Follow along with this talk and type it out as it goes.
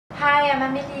Hi, I'm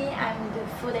Amélie. I'm the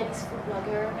Foodalist food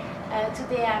blogger.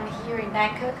 Today I'm here in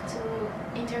Bangkok to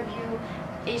interview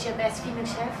Asia's best female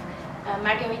chef,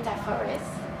 Margarita Fores.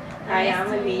 Hi,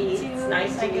 Amélie. It's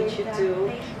nice to meet you too.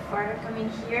 Thank you for coming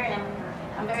here, and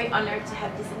I'm very honored to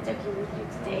have this interview with you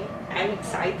today. I'm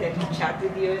excited to chat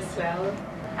with you as well.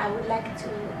 I would like to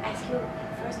ask you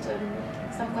first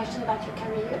some questions about your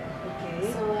career.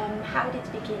 Okay. So, how did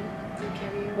it begin, your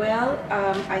career? Well,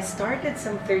 I started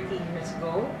some 30 years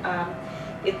ago.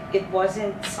 It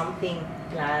wasn't something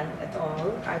planned at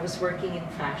all. I was working in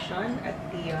fashion at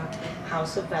the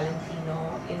House of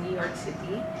Valentino in New York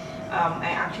City.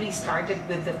 I actually started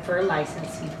with the fur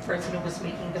licensee, the person who was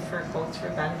making the fur coats for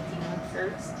Valentino at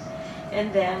first.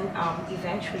 And then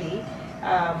eventually,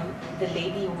 the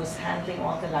lady who was handling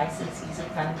all the licensees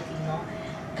at Valentino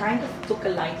kind of took a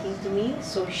liking to me,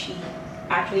 so she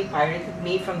actually pirated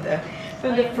me from the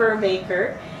fur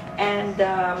maker. And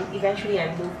eventually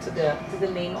I moved to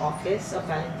the main office of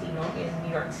Valentino in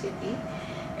New York City.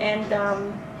 And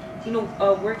you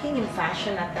know, working in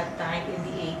fashion at that time in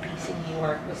the 80s in New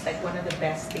York was like one of the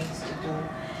best things to do.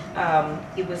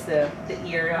 It was the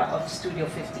era of Studio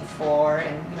 54,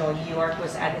 and you know, New York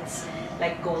was at its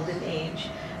like golden age.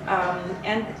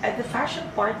 And the fashion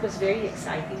part was very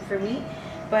exciting for me.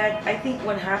 But I think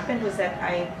what happened was that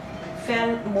I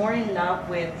fell more in love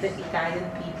with the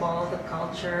Italian people, the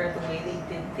culture, the way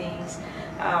they did things.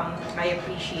 I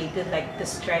appreciated like the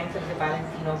strength of the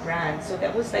Valentino brand. So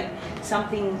that was like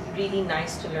something really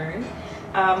nice to learn.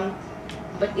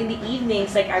 But in the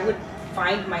evenings, like I would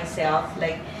find myself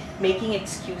like making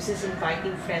excuses,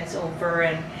 inviting friends over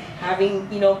and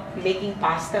having, you know, making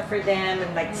pasta for them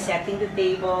and like setting the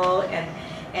table and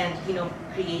you know,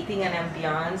 creating an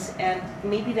ambiance. And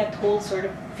maybe that whole sort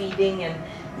of feeding and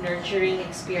nurturing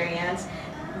experience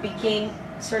became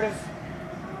sort of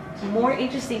more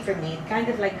interesting for me. It kind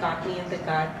of like got me in the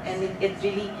gut, and it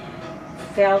really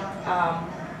felt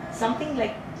something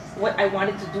like what I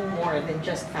wanted to do more than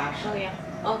just fashion. Oh yeah.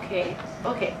 Okay.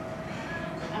 Okay.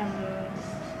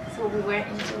 So we were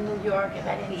into New York and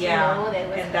Valentino. Yeah.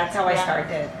 And that's how I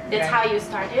started. That's how you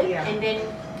started. Yeah. And then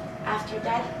after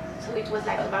that, so it was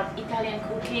like about Italian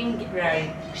cooking,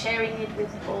 right? Sharing it with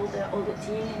all the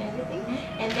team and everything.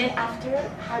 And then after,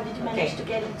 how did you manage to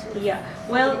get into? Yeah.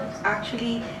 Well,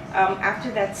 actually, after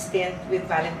that stint with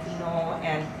Valentino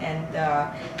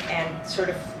and sort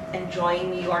of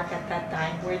enjoying New York at that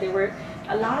time, where there were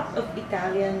a lot of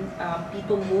Italian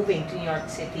people moving to New York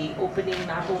City, opening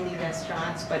not only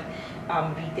restaurants but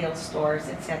retail stores,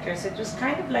 etc. So it was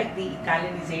kind of like the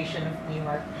Italianization of New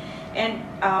York. And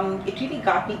it really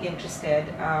got me interested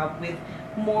with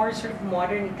more sort of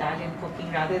modern Italian cooking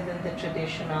rather than the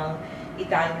traditional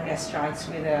Italian restaurants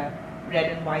with a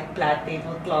red and white plaid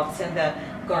tablecloths and the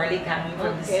garlic hanging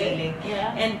from the ceiling.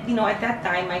 Yeah. And you know, at that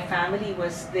time, my family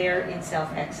was there in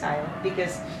self-exile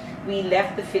because we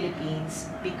left the Philippines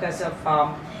because of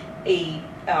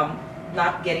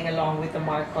not getting along with the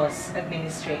Marcos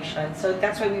administration. So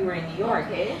that's why we were in New York.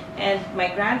 Okay. And my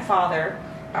grandfather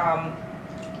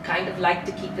kind of liked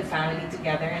to keep the family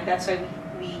together, and that's why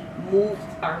we moved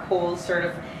our whole sort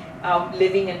of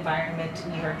living environment to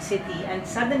New York City. And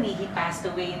suddenly he passed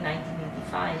away in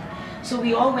 1985. So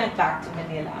we all went back to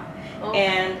Manila. Oh.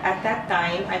 And at that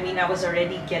time, I mean, I was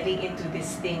already getting into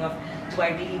this thing of, do I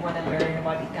really want to learn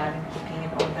about Italian cooking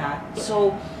and all that?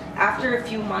 So after a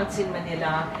few months in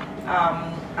Manila,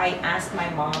 I asked my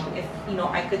mom if, you know,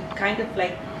 I could kind of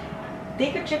like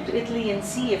take a trip to Italy and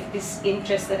see if this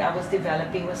interest that I was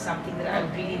developing was something that I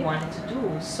really wanted to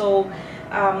do. So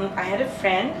I had a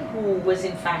friend who was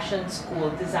in fashion school,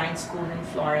 design school in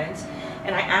Florence,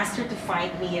 and I asked her to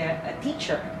find me a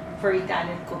teacher for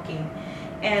Italian cooking.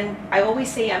 And I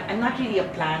always say I'm not really a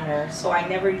planner, so I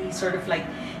never really sort of like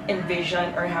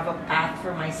envision or have a path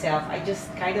for myself. I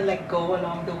just kind of like go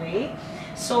along the way.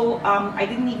 So I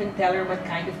didn't even tell her what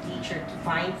kind of teacher to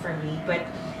find for me, but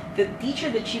the teacher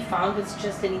that she found was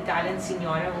just an Italian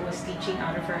signora who was teaching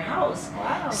out of her house.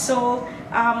 Wow. So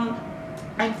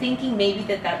I'm thinking maybe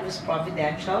that was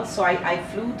providential. So I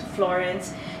flew to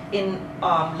Florence in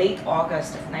late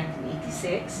August of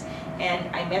 1986,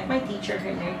 and I met my teacher.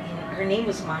 Her name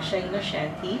was Masha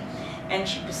Innocenti, and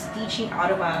she was teaching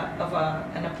out of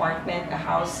an apartment, a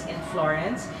house in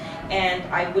Florence, and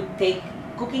I would take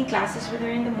cooking classes with her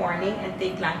in the morning and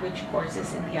take language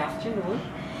courses in the afternoon.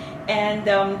 And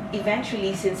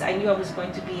eventually, since I knew I was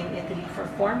going to be in Italy for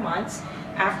 4 months,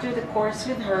 after the course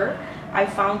with her, I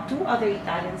found two other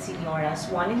Italian signoras,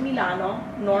 one in Milano,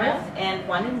 north, and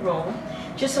one in Rome,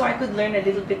 just so I could learn a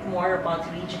little bit more about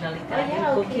regional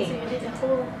Italian cooking. So you did a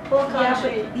whole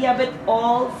country. But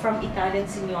all from Italian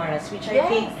signoras, which I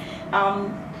think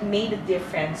made a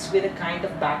difference with the kind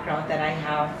of background that I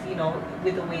have, you know,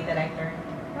 with the way that I learn.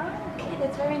 Okay,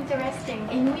 that's very interesting.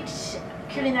 In which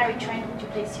culinary trend would you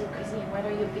place your cuisine? What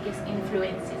are your biggest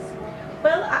influences?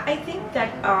 Well, I think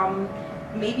that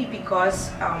maybe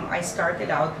because I started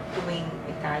out doing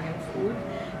Italian food,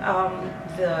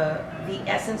 the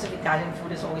essence of Italian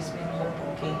food has always been home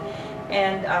cooking.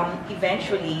 And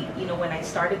eventually, you know, when I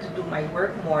started to do my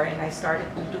work more and I started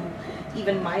to do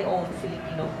even my own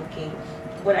Filipino cooking,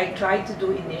 what I tried to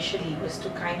do initially was to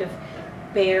kind of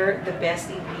pair the best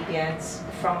ingredients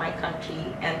from my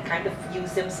country and kind of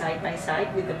use them side by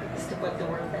side with the best of what the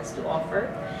world has to offer.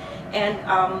 And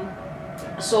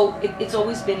so it's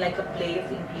always been like a play of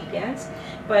the ingredients,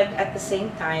 but at the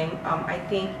same time, I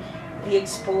think the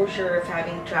exposure of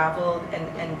having traveled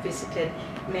and visited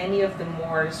many of the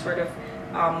more sort of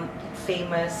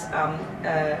famous,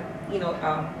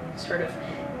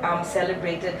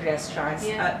 celebrated restaurants,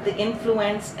 the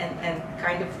influence and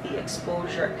kind of the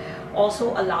exposure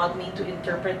also allowed me to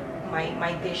interpret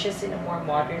my dishes in a more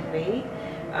modern way.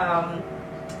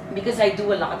 Because I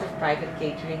do a lot of private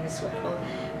catering as well.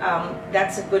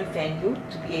 That's a good venue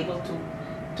to be able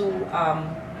to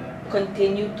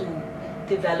continue to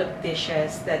develop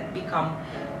dishes that become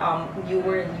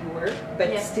newer and newer,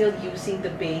 but still using the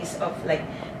base of like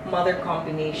mother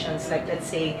combinations, like let's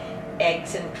say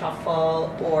eggs and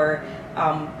truffle, or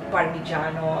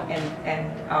parmigiano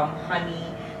and honey,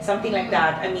 something like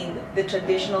that. I mean, the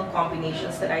traditional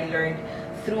combinations that I learned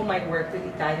through my work with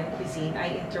Italian cuisine, I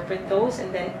interpret those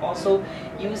and then also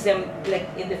use them like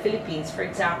in the Philippines. For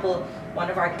example, one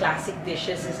of our classic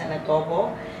dishes is an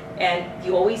adobo, and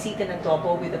you always eat an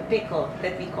adobo with a pickle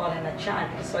that we call an achan.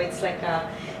 So it's like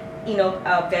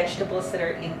vegetables that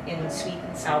are in sweet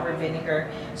and sour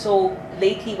vinegar. So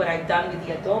lately what I've done with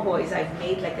the adobo is I've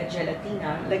made like a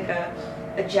gelatina, like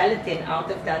a gelatin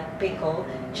out of that pickle,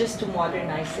 just to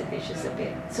modernize the dishes a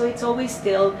bit. So it's always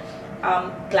still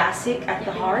classic at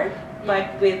the heart,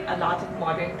 but with a lot of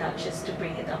modern touches to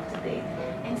bring it up to date.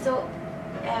 And so,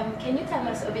 can you tell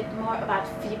us a bit more about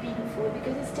Filipino food,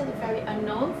 because it's still very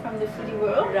unknown from the foodie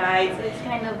world? Right. So it's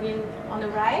kind of been on the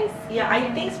rise. Yeah, I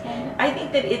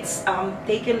think that it's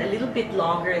taken a little bit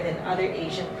longer than other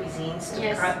Asian cuisines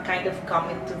to kind of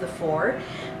come into the fore,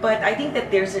 but I think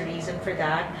that there's a reason for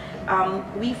that.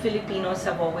 We Filipinos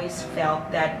have always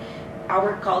felt that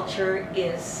our culture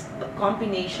is a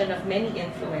combination of many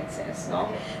influences. No,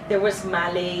 there was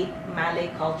Malay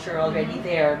culture already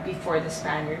there before the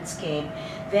Spaniards came.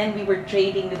 Then we were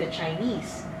trading with the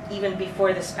Chinese even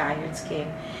before the Spaniards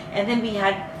came, and then we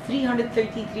had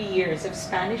 333 years of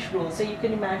Spanish rule. So you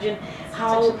can imagine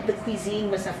how the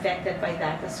cuisine was affected by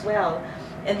that as well.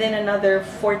 And then another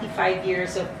 45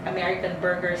 years of American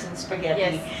burgers and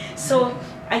spaghetti. So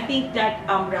I think that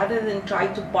rather than try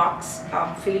to box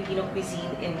Filipino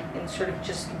cuisine in sort of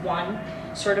just one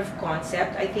sort of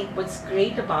concept, I think what's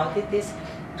great about it is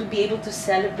to be able to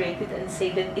celebrate it and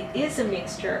say that it is a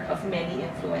mixture of many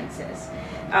influences.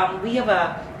 We have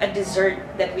a dessert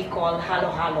that we call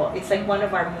halo halo. It's like one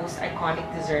of our most iconic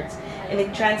desserts, and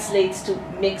it translates to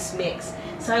mix mix.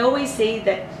 So I always say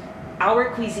that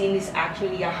our cuisine is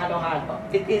actually a halo halo.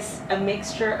 It is a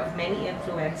mixture of many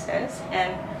influences.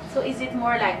 And so is it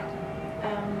more like,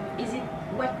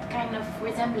 what kind of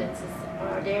resemblances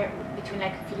are there between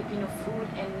like Filipino food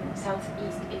and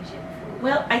Southeast Asian food?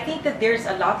 Well, I think that there's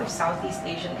a lot of Southeast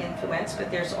Asian influence, but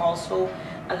there's also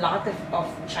a lot of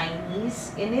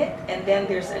Chinese in it, and then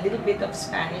there's a little bit of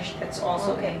Spanish that's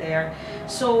also in there.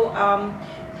 So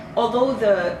although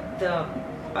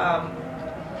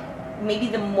maybe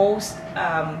the most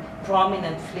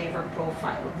prominent flavor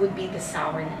profile would be the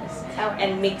sourness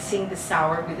and mixing the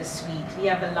sour with the sweet. We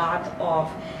have a lot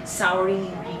of souring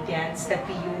ingredients that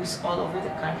we use all over the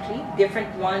country,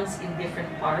 different ones in different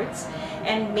parts,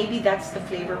 and maybe that's the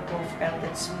flavor profile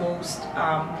that's most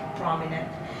prominent.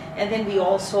 And then we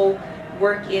also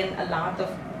work in a lot of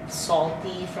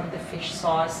salty from the fish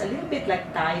sauce, a little bit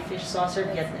like Thai fish sauce or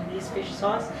Vietnamese fish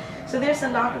sauce. So there's a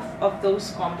lot of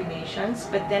those combinations,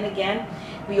 but then again,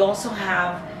 we also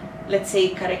have, let's say,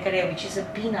 kare-kare, which is a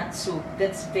peanut soup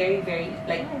that's very, very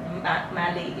like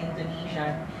Malay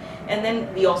Indonesian. And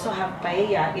then we also have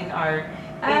paella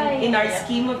in our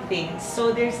scheme of things.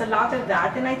 So there's a lot of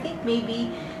that, and I think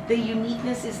maybe the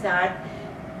uniqueness is that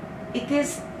it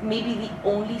is maybe the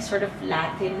only sort of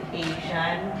Latin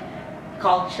Asian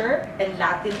culture and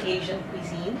Latin Asian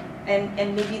cuisine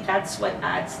and maybe that's what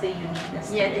adds the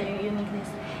uniqueness. Yeah, to the it. uniqueness.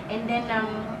 And then,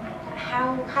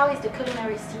 how is the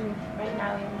culinary scene right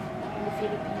now in the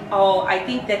Philippines? Oh, I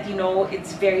think that, you know,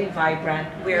 it's very vibrant.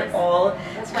 We're Yes, all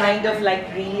that's what kind I of heard.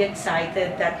 like really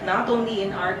excited that not only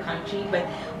in our country, but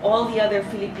all the other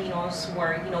Filipinos who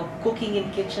are, you know, cooking in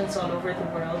kitchens all over the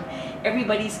world,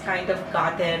 everybody's kind of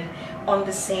gotten on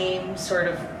the same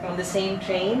on the same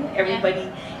train.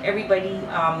 Everybody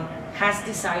has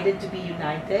decided to be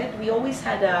united. We always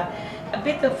had a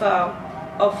bit of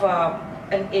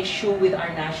an issue with our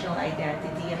national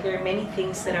identity, and there are many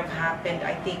things that have happened,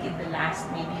 I think, in the last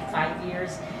maybe 5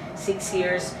 years, 6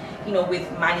 years, you know, with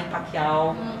Manny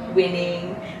Pacquiao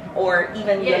winning, or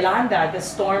even Yes. Yolanda, the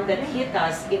storm that hit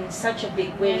us in such a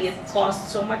big way. Yes, It it's caused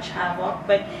so much havoc,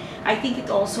 but I think it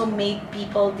also made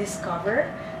people discover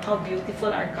how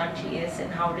beautiful our country is and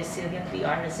how resilient we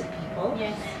are as a people.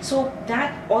 Yes. So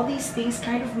that all these things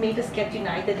kind of made us get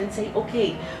united and say,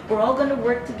 okay, we're all going to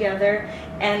work together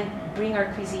and bring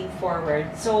our cuisine forward.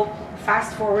 So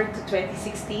fast forward to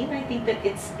 2016, I think that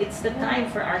it's the time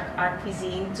for our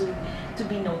cuisine to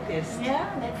be noticed. Yeah,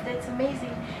 that's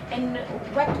amazing. And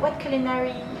what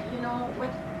culinary, you know,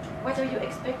 what are you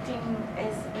expecting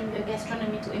as in the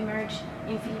gastronomy to emerge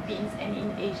in Philippines and in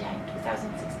Asia in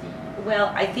 2016?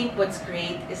 Well, I think what's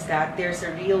great is that there's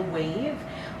a real wave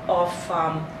of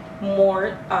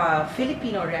more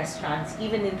Filipino restaurants,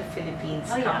 even in the Philippines,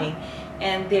 Oh, yeah. coming,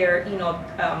 and they're, you know,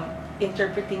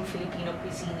 interpreting Filipino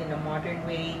cuisine in a modern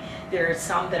way. There are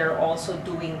some that are also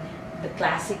doing the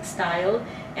classic style,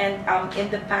 and in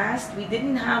the past we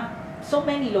didn't have so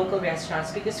many local restaurants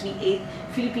because we ate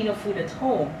Filipino food at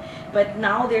home, but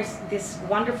now there's this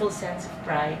wonderful sense of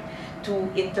pride to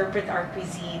interpret our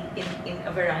cuisine in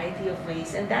a variety of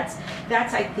ways, and that's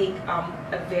I think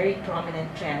a very prominent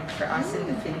trend for us in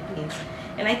the Philippines,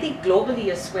 and I think globally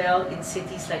as well, in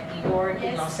cities like New York,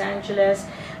 in Yes. Los Angeles,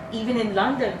 even in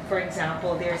London, for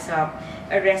example. There's a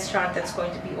restaurant that's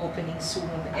going to be opening soon,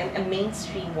 and a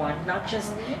mainstream one, not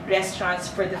just restaurants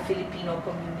for the Filipino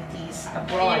communities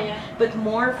abroad, Yeah, yeah. but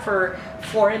more for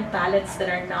foreign palates that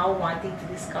are now wanting to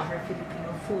discover Filipino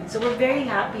food. So we're very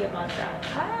happy about that.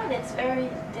 Ah, that's very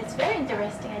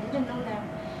interesting. I didn't know that.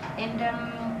 And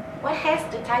what has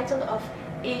the title of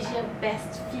Asia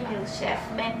Best Female Chef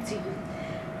meant to you?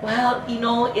 Well, you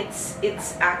know,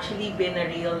 it's actually been a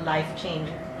real life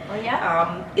changer. Oh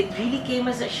yeah. It really came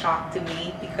as a shock to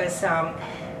me because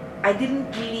I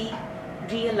didn't really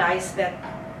realize that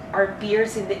our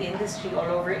peers in the industry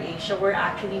all over Asia were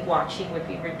actually watching what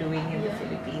we were doing in the Yeah.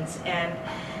 Philippines. And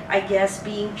I guess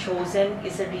being chosen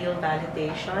is a real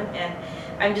validation, and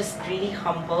I'm just really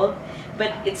humbled.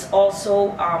 But it's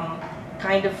also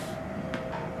kind of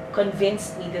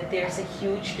convinced me that there's a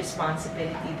huge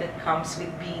responsibility that comes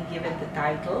with being given the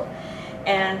title.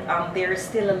 And there are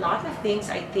still a lot of things,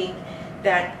 I think,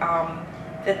 that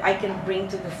that I can bring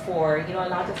to the fore. You know,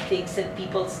 a lot of things that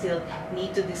people still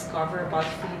need to discover about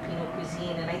Filipino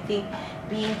cuisine. And I think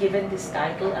being given this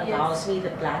title allows me the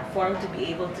platform to be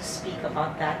able to speak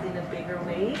about that in a bigger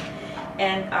way.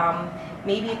 And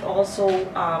maybe it also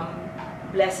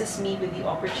blesses me with the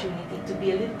opportunity to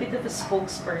be a little bit of a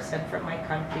spokesperson for my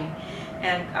country,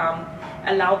 and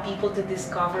allow people to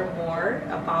discover more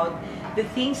about the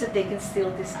things that they can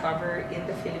still discover in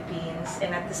the Philippines,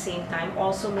 and at the same time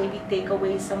also maybe take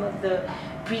away some of the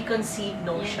preconceived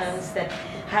notions that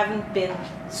haven't been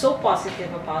so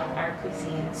positive about our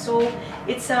cuisine. So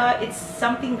it's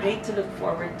something great to look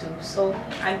forward to. So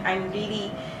I'm really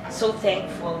so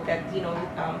thankful that, you know,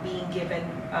 being given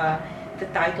the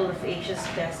title of Asia's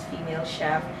Best Female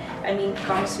Chef, I mean,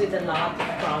 comes with a lot of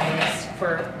promise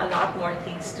for a lot more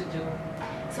things to do.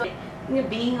 So, you know,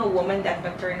 being a woman, that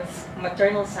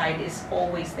maternal side is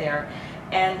always there,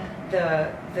 and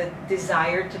the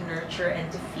desire to nurture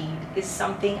and to feed is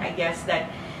something, I guess,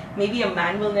 that maybe a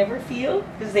man will never feel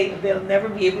because they'll never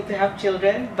be able to have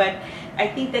children. But I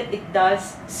think that it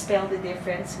does spell the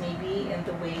difference maybe in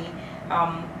the way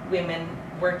women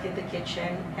work in the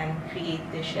kitchen and create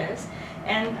dishes.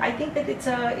 And I think that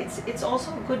it's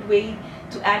also a good way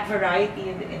to add variety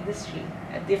in the industry.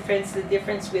 The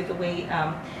difference with the way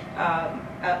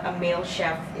a male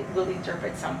chef will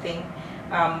interpret something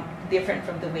different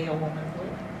from the way a woman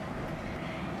will.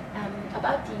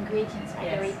 About the ingredients,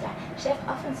 Margarita, chefs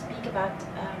often speak about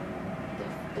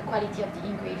the quality of the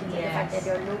ingredients and the fact that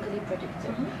they're locally produced.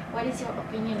 What is your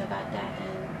opinion about that?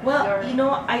 And well, you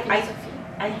know, philosophy?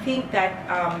 I think that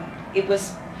it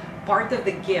was part of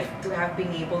the gift to have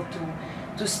been able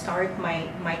to to start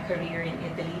my career in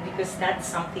Italy, because that's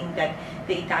something that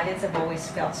the Italians have always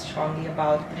felt strongly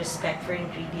about: respect for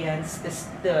ingredients,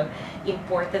 the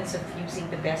importance of using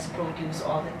the best produce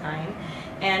all the time.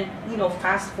 And you know,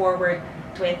 fast forward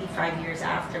 25 years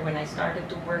after, when I started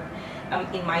to work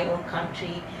in my own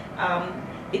country,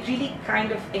 it really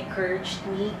kind of encouraged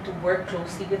me to work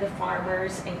closely with the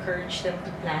farmers, encourage them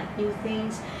to plant new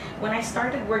things. When I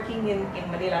started working in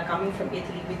Manila, coming from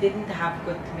Italy, we didn't have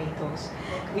good tomatoes.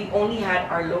 We only had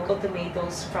our local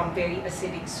tomatoes from very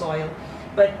acidic soil.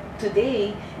 But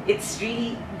today, it's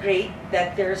really great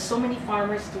that there are so many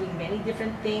farmers doing many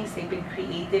different things. They've been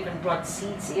creative and brought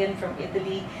seeds in from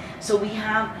Italy. So we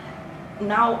have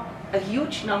now a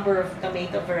huge number of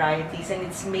tomato varieties, and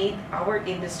it's made our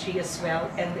industry as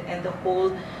well and the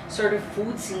whole sort of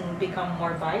food scene become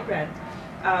more vibrant.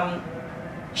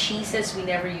 Cheeses we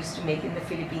never used to make in the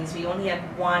Philippines. We only had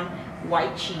one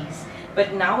white cheese.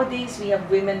 But nowadays we have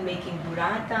women making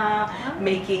burrata,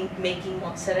 making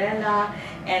mozzarella,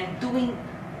 and doing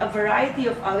a variety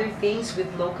of other things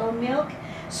with local milk.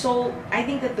 So I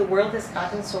think that the world has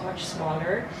gotten so much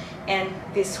smaller, and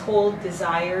this whole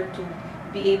desire to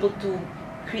be able to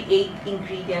create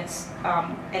ingredients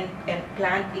and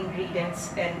plant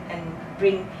ingredients and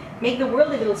make the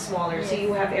world a little smaller. Yes. So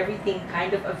you have everything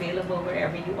kind of available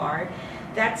wherever you are.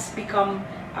 That's become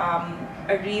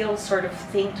a real sort of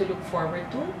thing to look forward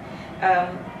to.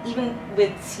 Even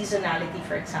with seasonality,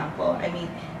 for example. I mean,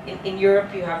 in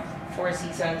Europe you have 4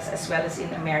 seasons as well as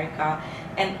in America,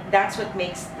 and that's what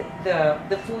makes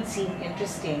the food scene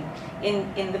interesting.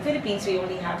 In the Philippines we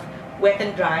only have wet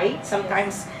and dry,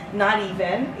 sometimes not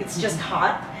even, it's just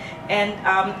hot. And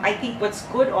I think what's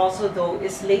good also though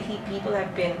is lately people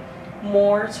have been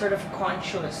more sort of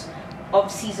conscious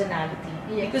of seasonality,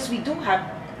 because we do have,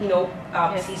 you know,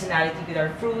 seasonality with our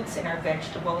fruits and our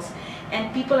vegetables,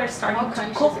 and people are starting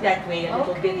to cook that way a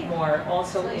little bit more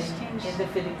also in the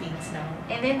Philippines now.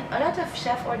 And then a lot of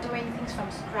chefs are doing things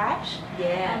from scratch.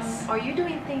 Yes. Are you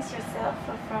doing things yourself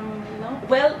from, you know?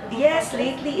 Well, yes,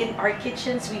 lately in our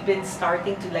kitchens we've been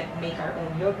starting to like make our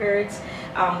own yogurts.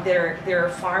 There are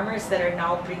farmers that are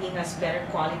now bringing us better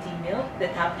quality milk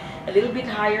that have a little bit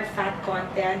higher fat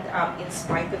content in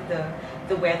spite of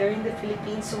the weather in the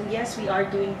Philippines. So yes, we are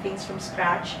doing things from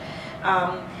scratch.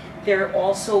 There are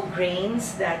also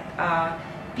grains that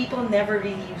people never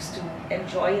really used to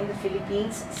enjoy in the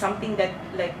Philippines. Something that,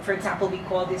 like, for example, we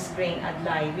call this grain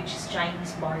adlai, which is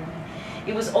Chinese barley.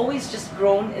 It was always just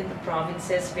grown in the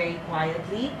provinces very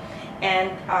quietly, and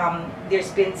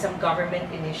there's been some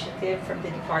government initiative from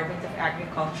the Department of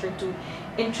Agriculture to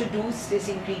introduce this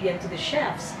ingredient to the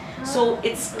chefs. So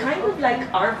it's kind of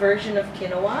like our version of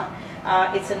quinoa.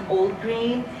 It's an old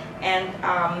grain, and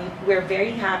we're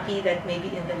very happy that maybe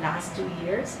in the last 2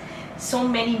 years, so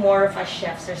many more of us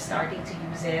chefs are starting to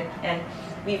use it, and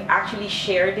we've actually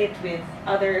shared it with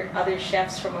other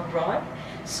chefs from abroad.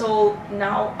 So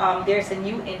now there's a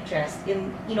new interest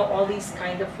in, you know, all these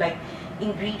kind of like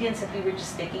ingredients that we were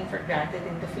just taking for granted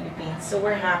in the Philippines. So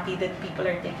we're happy that people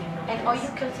are taking notice. And are you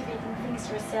cultivating things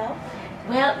yourself?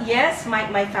 Well, yes,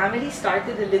 my family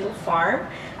started a little farm.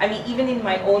 I mean, even in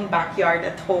my own backyard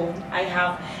at home, I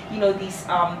have, you know, these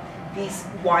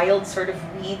wild sort of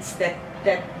weeds that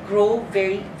grow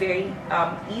very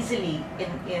easily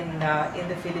in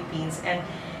the Philippines, and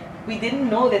we didn't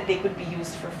know that they could be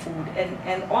used for food.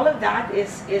 And all of that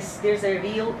is there's a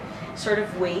real sort of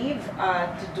wave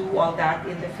to do all that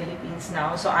in the Philippines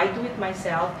now. So I do it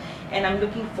myself, and I'm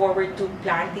looking forward to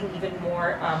planting even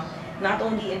more. Not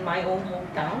only in my own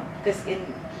hometown, because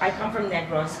I come from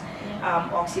Negros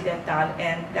Occidental,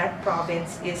 and that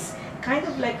province is kind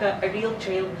of like a real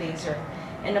trailblazer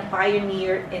and a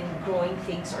pioneer in growing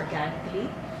things organically.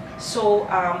 So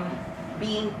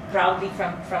being proudly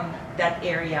from that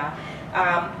area,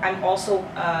 I'm also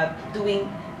doing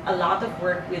a lot of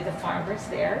work with the farmers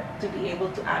there to be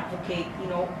able to advocate, you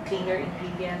know, cleaner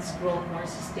ingredients, grown more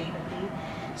sustainably.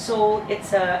 So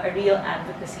it's a real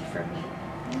advocacy for me.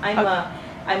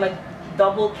 I'm a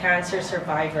double cancer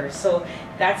survivor, so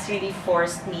that's really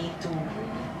forced me to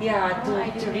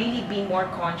really be more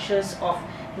conscious of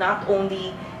not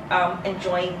only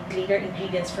enjoying cleaner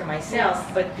ingredients for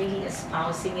myself, but really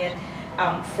espousing it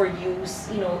for use,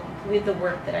 you know, with the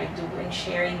work that I do, and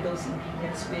sharing those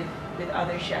ingredients with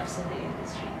other chefs in the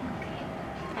industry. Okay.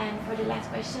 And for the last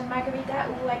question, Margarita,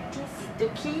 what is the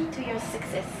key to your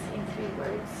success in 3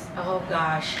 words? Oh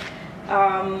gosh.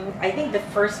 I think the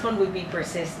first one would be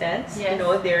persistence. Yes. You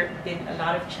know, there have been a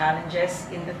lot of challenges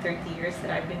in the 30 years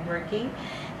that I've been working,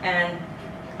 and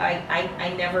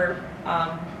I never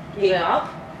gave up.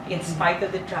 in spite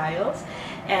of the trials.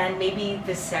 And maybe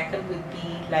the second would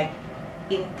be like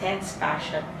intense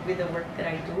passion with the work that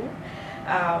I do.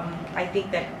 I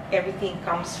think that everything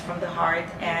comes from the heart,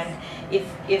 and if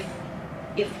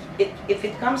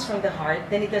it comes from the heart,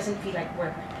 then it doesn't feel like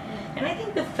work. And I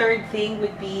think the third thing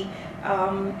would be,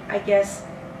 I guess,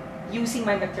 using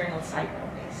my maternal side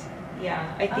always.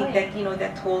 Yeah, I think that, you know,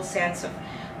 that whole sense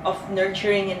of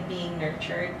nurturing and being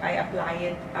nurtured, I apply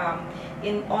it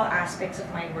in all aspects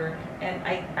of my work, and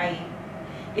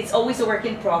it's always a work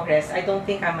in progress. I don't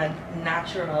think I'm a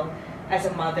natural as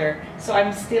a mother, so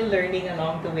I'm still learning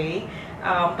along the way.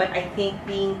 But I think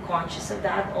being conscious of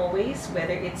that always,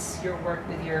 whether it's your work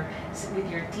with your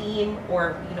team,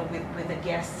 or, you know, with the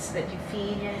guests that you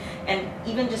feed, and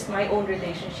even just my own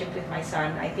relationship with my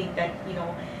son, I think that, you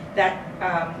know, that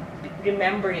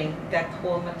remembering that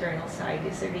whole maternal side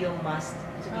is a real must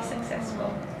to be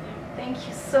successful. Thank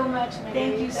you so much, Margarita.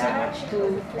 Thank you so much too.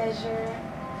 It was a pleasure.